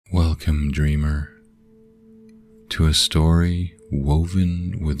Welcome, dreamer, to a story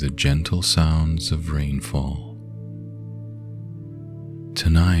woven with the gentle sounds of rainfall.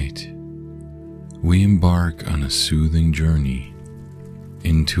 Tonight, we embark on a soothing journey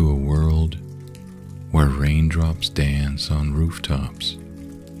into a world where raindrops dance on rooftops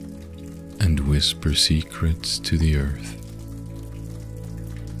and whisper secrets to the earth.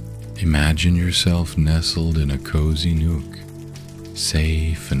 Imagine yourself nestled in a cozy nook,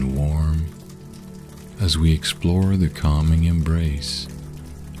 safe and warm, as we explore the calming embrace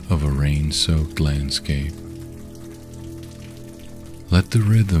of a rain-soaked landscape. Let the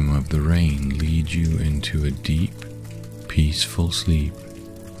rhythm of the rain lead you into a deep, peaceful sleep.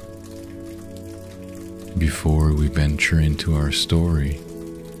 Before we venture into our story,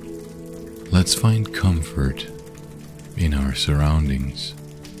 let's find comfort in our surroundings.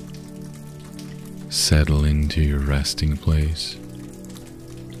 Settle into your resting place,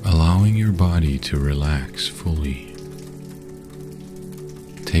 allowing your body to relax fully.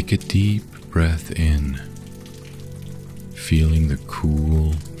 Take a deep breath in, feeling the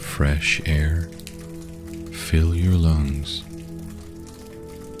cool, fresh air fill your lungs,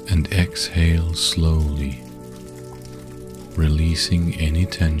 and exhale slowly, releasing any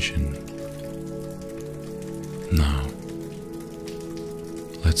tension. Now,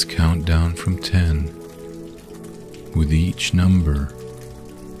 let's count down from 10, with each number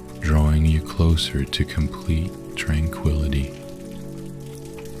drawing you closer to complete tranquility.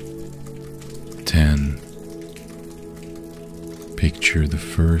 10. Picture the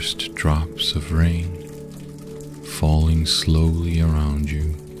first drops of rain falling slowly around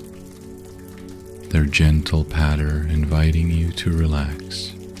you, their gentle patter inviting you to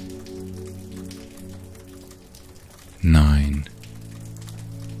relax. 9.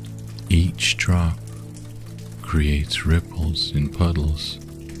 Each drop creates ripples in puddles,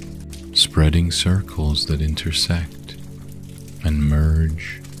 spreading circles that intersect and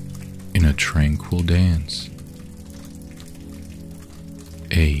merge in a tranquil dance.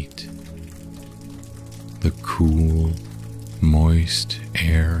 8. The cool, moist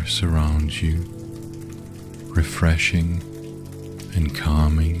air surrounds you, refreshing and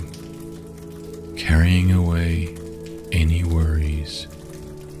calming, carrying away any worries.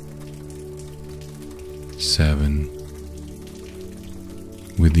 7.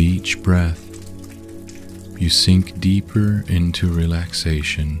 With each breath, you sink deeper into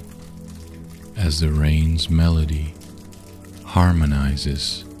relaxation as the rain's melody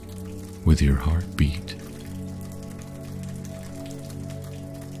harmonizes with your heartbeat.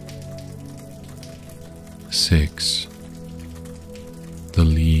 6. The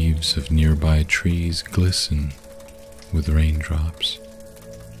leaves of nearby trees glisten with raindrops,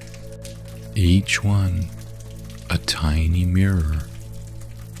 each one a tiny mirror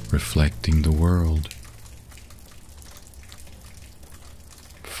reflecting the world.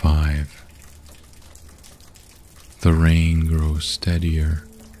 5. The rain grows steadier,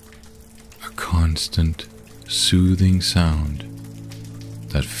 a constant, soothing sound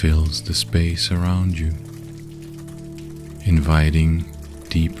that fills the space around you, inviting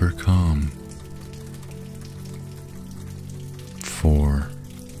deeper calm. 4.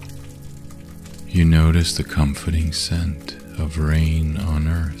 You notice the comforting scent of rain on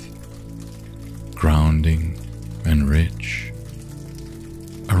earth, grounding and rich,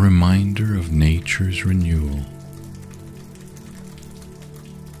 a reminder of nature's renewal.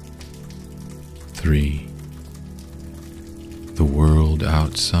 3. The world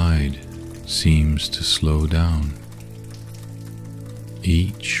outside seems to slow down,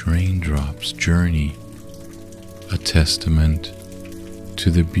 each raindrop's journey a testament to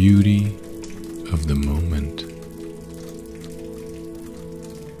the beauty of the moment.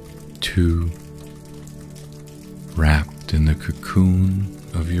 2. Wrapped in the cocoon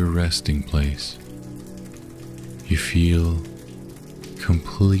of your resting place, you feel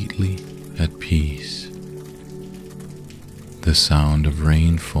completely at peace. The sound of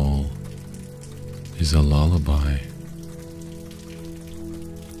rainfall is a lullaby.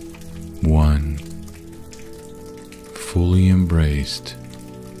 1. Fully embraced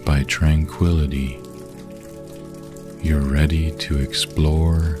by tranquility, you're ready to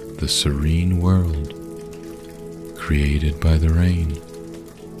explore the serene world created by the rain.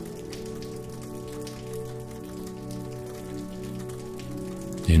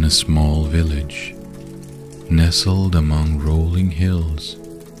 In a small village, nestled among rolling hills,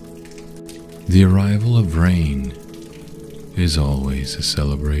 the arrival of rain is always a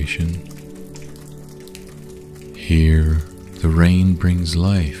celebration. Here, the rain brings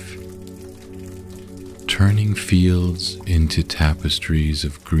life, turning fields into tapestries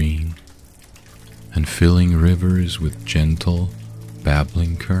of green and filling rivers with gentle,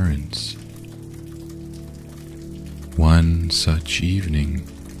 babbling currents. One such evening,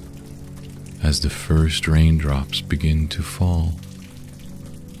 as the first raindrops begin to fall,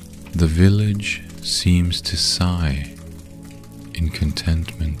 the village seems to sigh in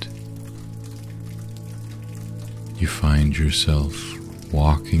contentment. You find yourself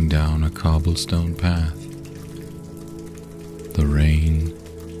walking down a cobblestone path, the rain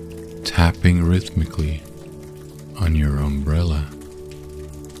tapping rhythmically on your umbrella.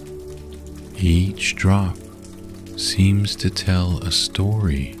 Each drop seems to tell a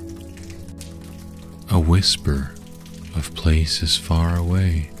story, a whisper of places far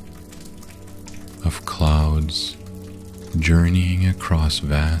away, of clouds journeying across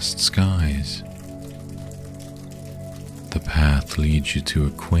vast skies. The path leads you to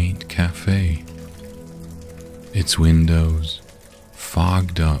a quaint café, its windows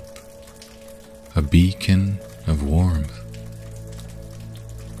fogged up, a beacon of warmth.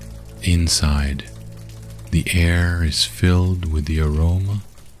 Inside, the air is filled with the aroma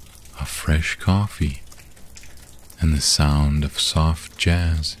of fresh coffee and the sound of soft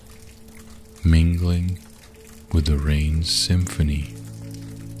jazz mingling with the rain's symphony.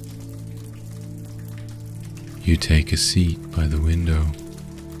 You take a seat by the window,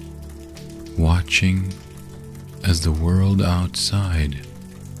 watching as the world outside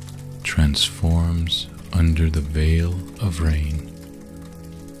transforms under the veil of rain.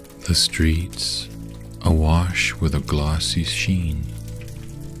 The streets, awash with a glossy sheen,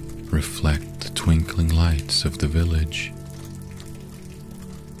 reflect the twinkling lights of the village.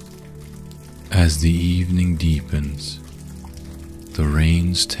 As the evening deepens, the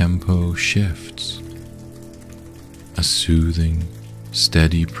rain's tempo shifts, a soothing,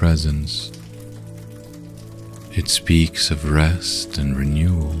 steady presence. It speaks of rest and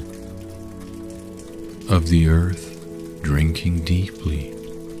renewal, of the earth drinking deeply,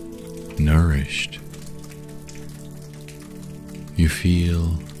 nourished. You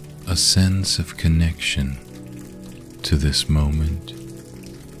feel a sense of connection to this moment,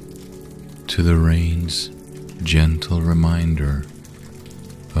 to the rain's gentle reminder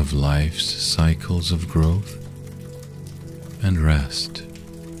of life's cycles of growth and rest.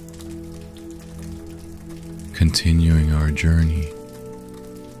 Continuing our journey,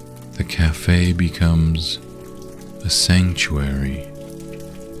 the café becomes a sanctuary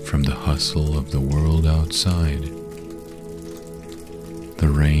from the hustle of the world outside. The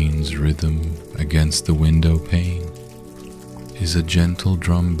rain's rhythm against the window pane is a gentle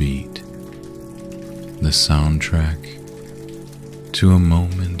drumbeat, the soundtrack to a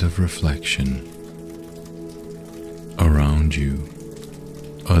moment of reflection. Around you,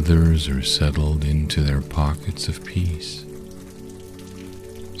 others are settled into their pockets of peace,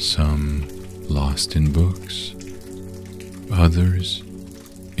 some lost in books, others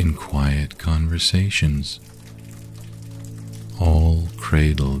in quiet conversations, all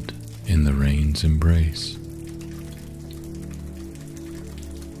cradled in the rain's embrace.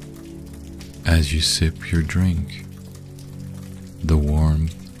 As you sip your drink, the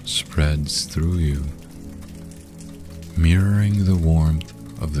warmth spreads through you, mirroring the warmth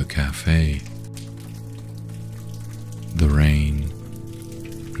of the café. The rain,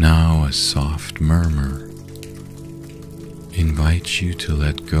 now a soft murmur, invites you to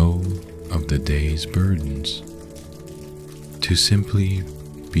let go of the day's burdens, to simply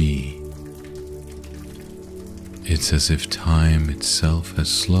be. It's as if time itself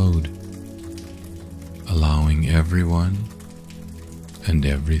has slowed, allowing everyone and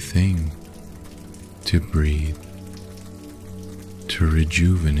everything to breathe, to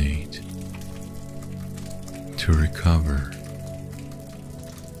rejuvenate, to recover.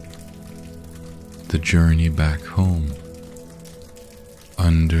 The journey back home,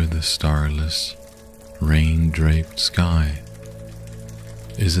 under the starless, rain-draped sky,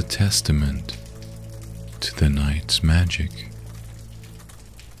 is a testament to the night's magic.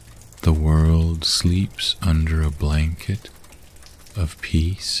 The world sleeps under a blanket of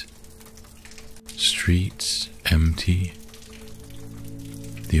peace, streets empty,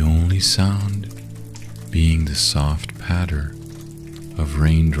 the only sound being the soft patter of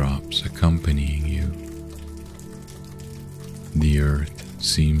raindrops accompanying you. The earth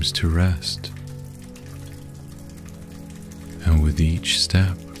seems to rest, and with each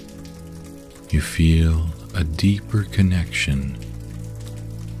step, you feel a deeper connection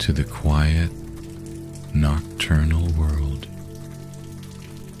to the quiet, nocturnal world.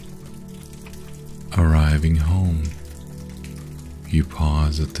 Arriving home, you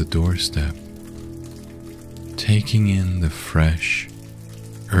pause at the doorstep, taking in the fresh,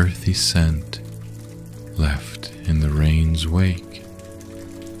 earthy scent left in the rain's wake.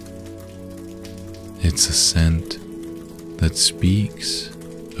 It's a scent that speaks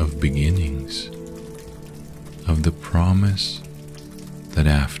of beginnings, of the promise that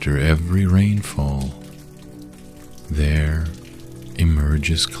after every rainfall there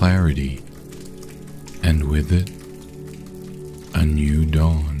emerges clarity, and with it a new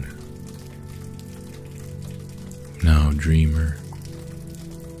dawn. Now, dreamer,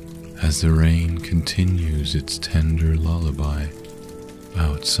 as the rain continues its tender lullaby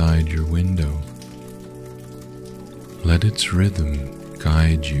outside your window, let its rhythm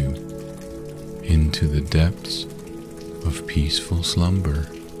guide you into the depths of peaceful slumber.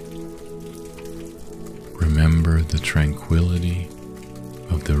 Remember the tranquility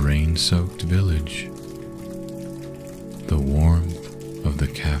of the rain-soaked village, the warmth of the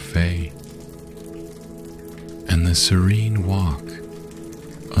café, and the serene walk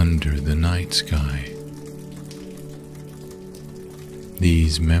under the night sky.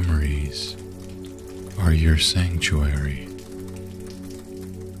 These memories are your sanctuary,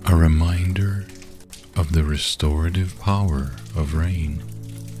 a reminder of the restorative power of rain.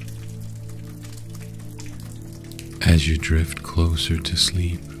 As you drift closer to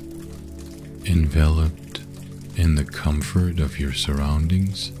sleep, enveloped in the comfort of your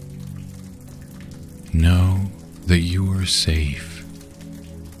surroundings, know that you are safe,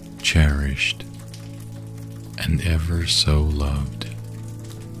 cherished, and ever so loved.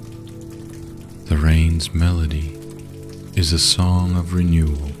 The rain's melody is a song of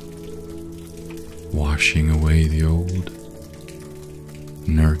renewal, washing away the old,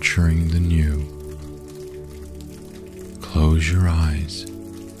 nurturing the new. Close your eyes.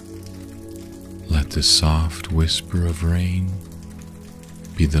 Let the soft whisper of rain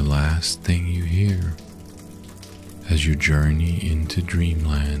be the last thing you hear as you journey into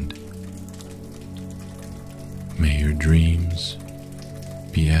dreamland. May your dreams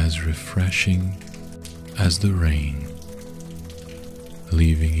be as refreshing as the rain,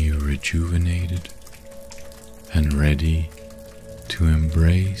 leaving you rejuvenated and ready to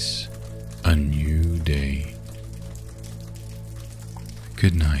embrace a new day.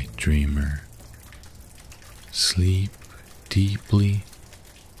 Good night, dreamer. Sleep deeply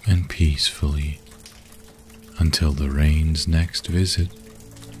and peacefully until the rain's next visit,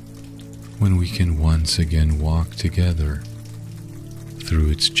 when we can once again walk together through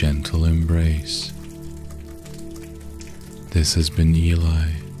its gentle embrace. This has been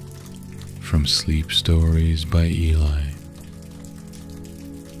Eli from Sleep Stories by Eli.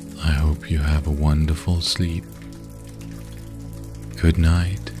 I hope you have a wonderful sleep. Good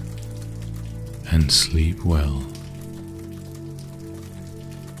night and sleep well.